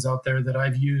medicines out there that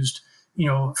I've used,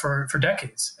 for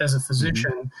decades as a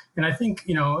physician. And I think,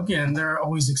 again, there are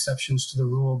always exceptions to the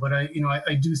rule, but I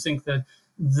do think that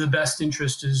the best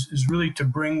interest is really to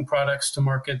bring products to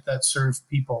market that serve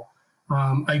people.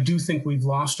 I do think we've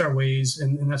lost our ways,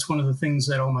 and that's one of the things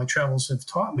that all my travels have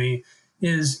taught me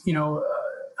is,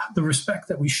 the respect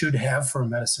that we should have for a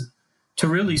medicine, to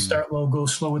really start low, go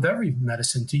slow with every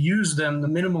medicine, to use them the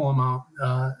minimal amount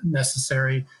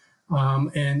necessary,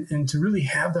 and to really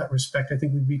have that respect. I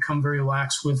think we've become very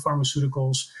lax with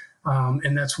pharmaceuticals,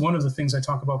 and that's one of the things I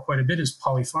talk about quite a bit is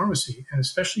polypharmacy, and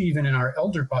especially even in our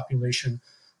elder population.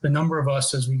 The number of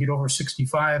us as we get over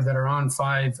 65 that are on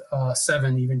 5,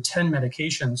 7, even 10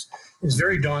 medications is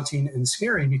very daunting and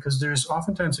scary because there's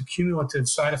oftentimes a cumulative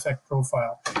side effect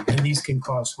profile, and these can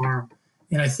cause harm.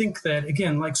 And I think that,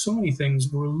 again, like so many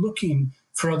things, we're looking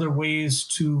for other ways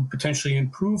to potentially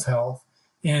improve health.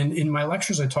 And in my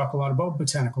lectures, I talk a lot about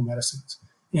botanical medicines.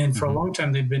 And for a long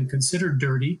time, they've been considered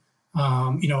dirty,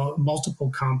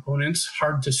 multiple components,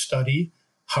 hard to study,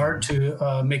 hard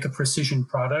to make a precision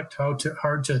product, hard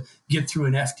to get through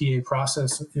an FDA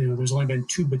process. There's only been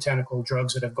 2 botanical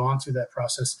drugs that have gone through that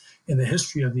process in the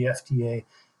history of the FDA.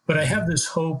 But I have this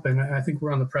hope, and I think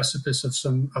we're on the precipice of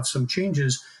some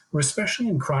changes, where especially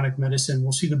in chronic medicine,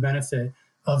 we'll see the benefit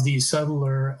of these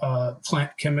subtler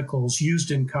plant chemicals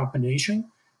used in combination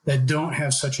that don't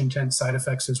have such intense side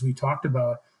effects as we talked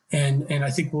about. And I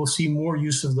think we'll see more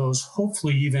use of those,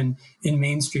 hopefully even in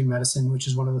mainstream medicine, which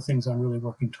is one of the things I'm really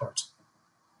working towards.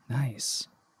 Nice.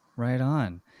 Right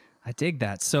on. I dig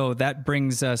that. So that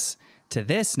brings us to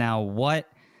this now.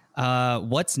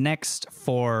 What's next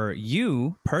for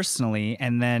you personally?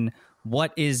 And then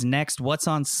what is next? What's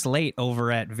on slate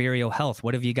over at Vireo Health?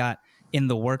 What have you got in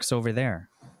the works over there?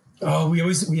 Oh,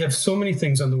 we have so many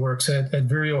things on the works at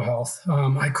Vireo Health.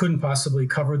 I couldn't possibly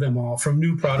cover them all, from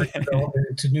new product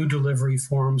development to new delivery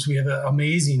forms. We have an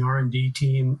amazing R&D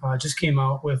team. Just came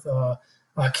out with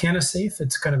Cannasafe.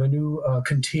 It's kind of a new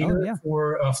container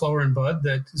for flower and bud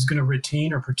that is going to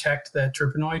retain or protect that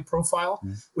terpenoid profile,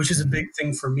 which is a big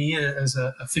thing for me as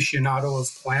an aficionado of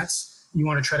plants. You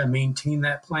want to try to maintain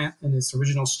that plant in its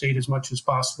original state as much as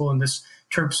possible, and this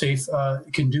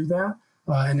TerpSafe can do that.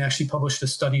 And actually published a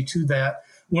study to that.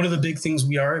 One of the big things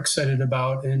we are excited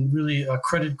about, and really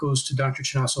credit goes to Dr.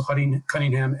 Chinaso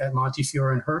Cunningham at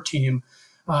Montefiore and her team,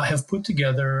 have put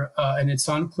together, and it's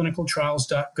on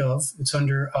clinicaltrials.gov. It's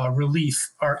under RELEAF,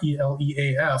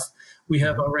 RELEAF. We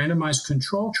have a randomized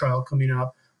control trial coming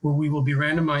up where we will be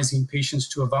randomizing patients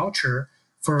to a voucher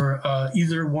for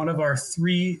either one of our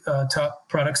three top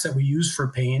products that we use for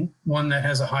pain, one that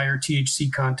has a higher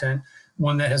THC content,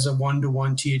 one that has a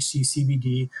 1-to-1 THC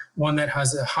CBD, one that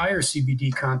has a higher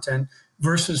CBD content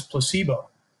versus placebo.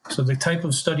 So the type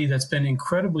of study that's been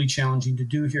incredibly challenging to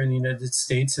do here in the United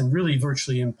States, and really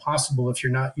virtually impossible if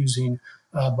you're not using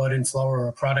bud and flower or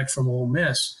a product from Ole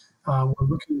Miss. We're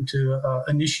looking to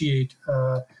initiate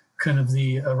kind of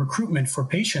the recruitment for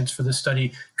patients for this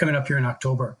study coming up here in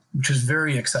October, which is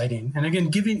very exciting. And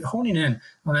again, honing in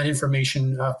on that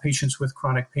information of patients with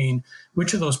chronic pain,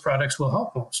 which of those products will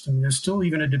help most? I mean, there's still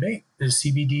even a debate. Is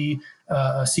CBD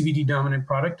a CBD dominant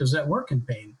product? Does that work in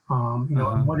pain?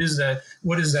 And what is that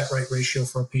right ratio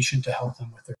for a patient to help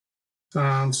them with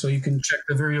it? So you can check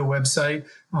the Vireo website.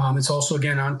 It's also,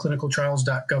 again, on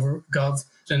clinicaltrials.gov,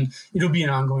 and it'll be an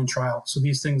ongoing trial. So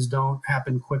these things don't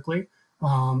happen quickly.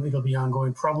 It'll be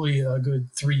ongoing probably a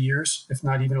good 3 years, if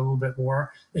not even a little bit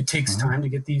more. It takes time to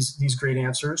get these great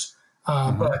answers.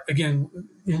 But again,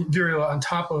 Vireo, on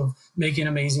top of making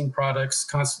amazing products,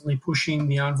 constantly pushing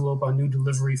the envelope on new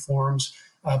delivery forms,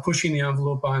 pushing the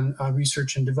envelope on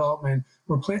research and development,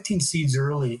 we're planting seeds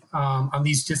early on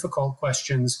these difficult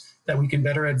questions that we can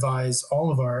better advise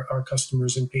all of our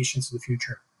customers and patients in the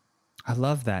future. I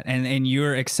love that. And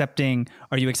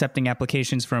are you accepting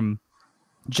applications from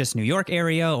just New York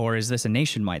area, or is this a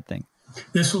nationwide thing?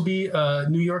 This will be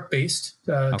New York based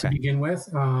to begin with.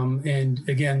 And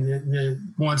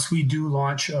again, once we do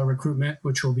launch recruitment,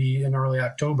 which will be in early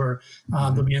October,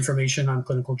 there'll be information on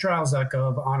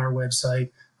clinicaltrials.gov on our website.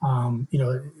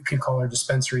 You can call our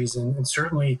dispensaries, and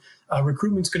certainly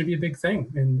recruitment is going to be a big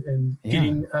thing. And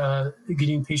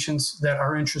getting patients that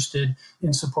are interested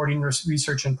in supporting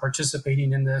research and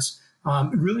participating in this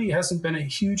really hasn't been a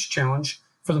huge challenge.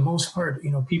 For the most part,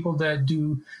 people that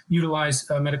do utilize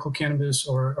medical cannabis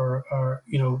or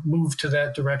move to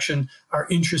that direction are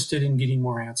interested in getting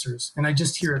more answers. And I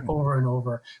just hear it over and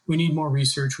over. We need more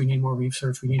research. We need more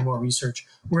research. We need more research.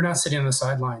 We're not sitting on the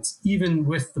sidelines. Even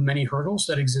with the many hurdles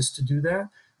that exist to do that,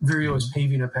 Vireo is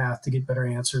paving a path to get better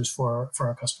answers for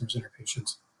our customers and our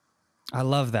patients. I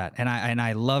love that. And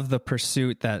I love the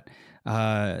pursuit that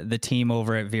the team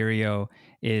over at Vireo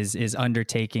is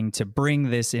undertaking to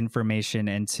bring this information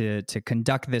and to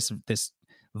conduct this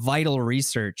vital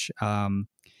research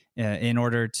in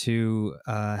order to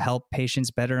help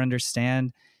patients better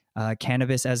understand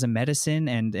cannabis as a medicine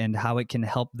and how it can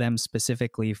help them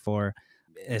specifically for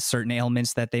certain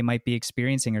ailments that they might be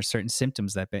experiencing or certain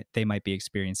symptoms that they might be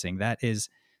experiencing. That is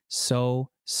so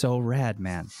rad,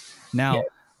 man. Now,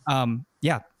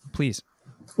 please.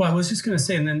 Well, I was just going to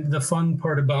say, and then the fun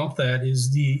part about that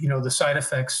is the side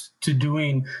effects to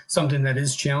doing something that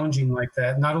is challenging like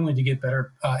that, not only to get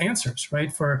better answers,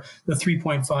 right, for the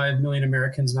 3.5 million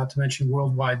Americans, not to mention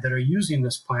worldwide, that are using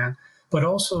this plant, but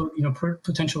also,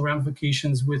 potential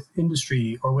ramifications with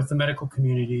industry or with the medical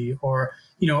community or,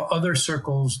 other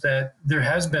circles that there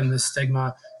has been this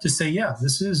stigma to say,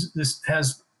 this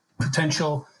has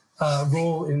potential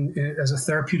role as a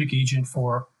therapeutic agent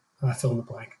for fill in the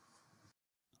blank.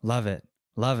 Love it.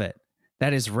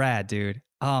 That is rad, dude.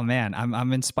 Oh man,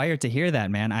 I'm inspired to hear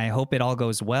that, man. I hope it all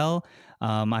goes well.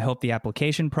 I hope the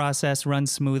application process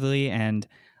runs smoothly, and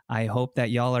I hope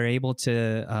that y'all are able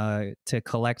to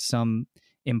collect some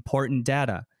important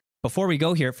data. Before we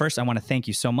go here, first I want to thank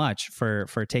you so much for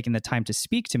taking the time to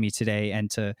speak to me today and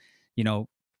to,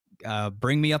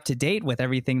 bring me up to date with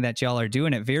everything that y'all are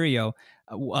doing at Vireo.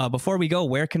 Before we go,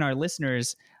 where can our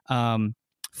listeners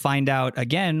find out,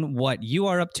 again, what you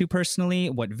are up to personally,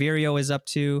 what Vireo is up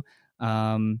to,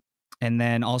 and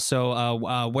then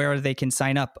also where they can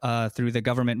sign up through the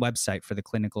government website for the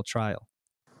clinical trial?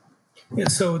 Yeah,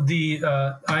 so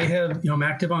I'm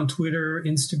active on Twitter,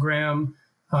 Instagram,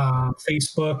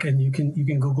 Facebook, and you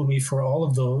can Google me for all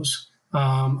of those.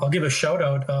 I'll give a shout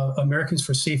out. Americans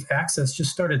for Safe Access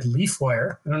just started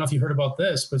LeafWire. I don't know if you heard about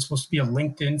this, but it's supposed to be a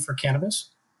LinkedIn for cannabis.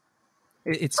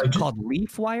 It's called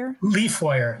LeafWire?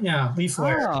 LeafWire, yeah,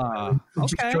 LeafWire. Oh,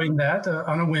 okay. Just joined that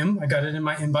on a whim. I got it in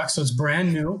my inbox, so it's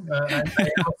brand new. I am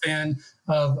a fan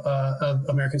of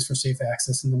Americans for Safe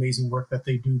Access and the amazing work that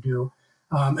they do.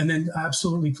 And then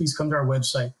absolutely, please come to our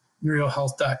website,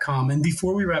 VireoHealth.com. And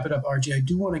before we wrap it up, RJ, I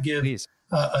do want to give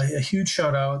a huge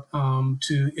shout out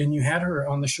to, and you had her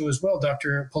on the show as well,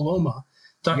 Dr. Paloma.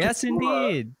 Yes, Paloma,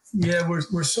 indeed. Yeah,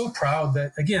 we're so proud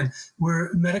that, again,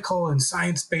 we're medical and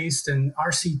science-based and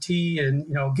RCT and,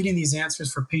 getting these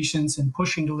answers for patients and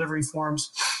pushing delivery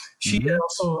forms. She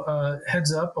also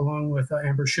heads up, along with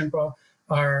Amber Shimpa,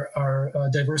 our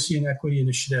Diversity and Equity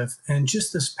Initiative. And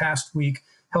just this past week,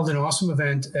 held an awesome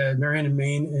event at Marianna,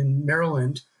 Maine in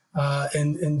Maryland,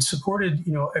 and supported,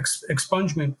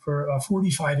 expungement for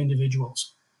 45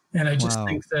 individuals. And I just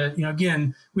think that,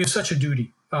 again, we have such a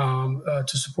duty to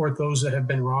support those that have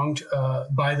been wronged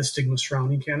by the stigma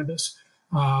surrounding cannabis,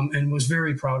 and was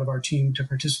very proud of our team to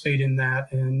participate in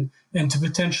that and to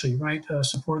potentially,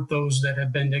 support those that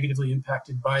have been negatively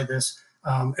impacted by this.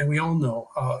 And we all know,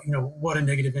 what a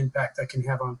negative impact that can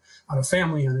have on a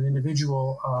family, on an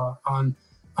individual, on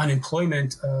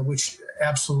employment, which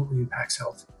absolutely impacts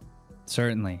health.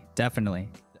 Certainly, definitely.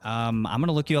 I'm going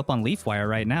to look you up on LeafWire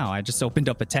right now. I just opened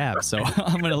up a tab, so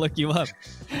I'm going to look you up.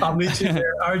 I'll meet you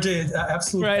there. RJ,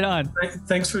 absolutely. Right on.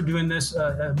 Thanks for doing this.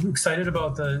 I'm excited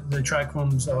about the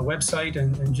TRICHOMES website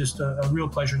and just a real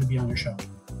pleasure to be on your show.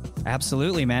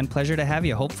 Absolutely, man. Pleasure to have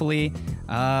you. Hopefully,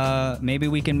 maybe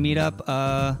we can meet up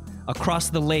across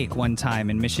the lake one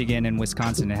time in Michigan and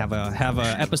Wisconsin and have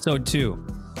a episode 2.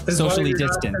 Socially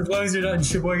distant. As long as you're not in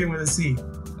Sheboygan with a C.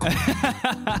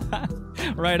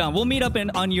 Right on. We'll meet up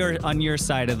on your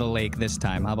side of the lake this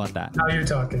time. How about that? Now you're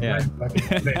talking. Yeah.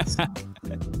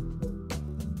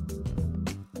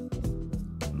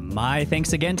 My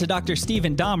thanks again to Dr.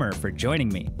 Stephen Dahmer for joining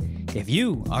me. If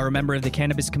you are a member of the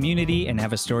cannabis community and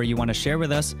have a story you want to share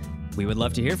with us, we would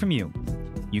love to hear from you.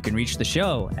 You can reach the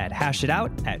show at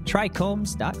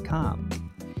hashitout@trichomes.com.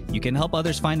 You can help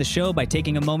others find the show by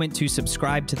taking a moment to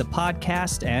subscribe to the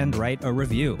podcast and write a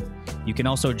review. You can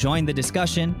also join the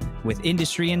discussion with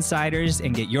industry insiders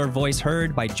and get your voice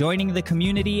heard by joining the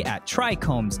community at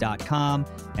trichomes.com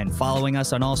and following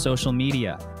us on all social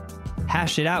media.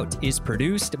 Hash It Out is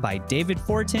produced by David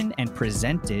Fortin and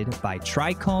presented by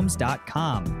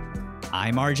trichomes.com.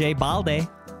 I'm RJ Balde.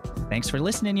 Thanks for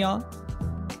listening, y'all.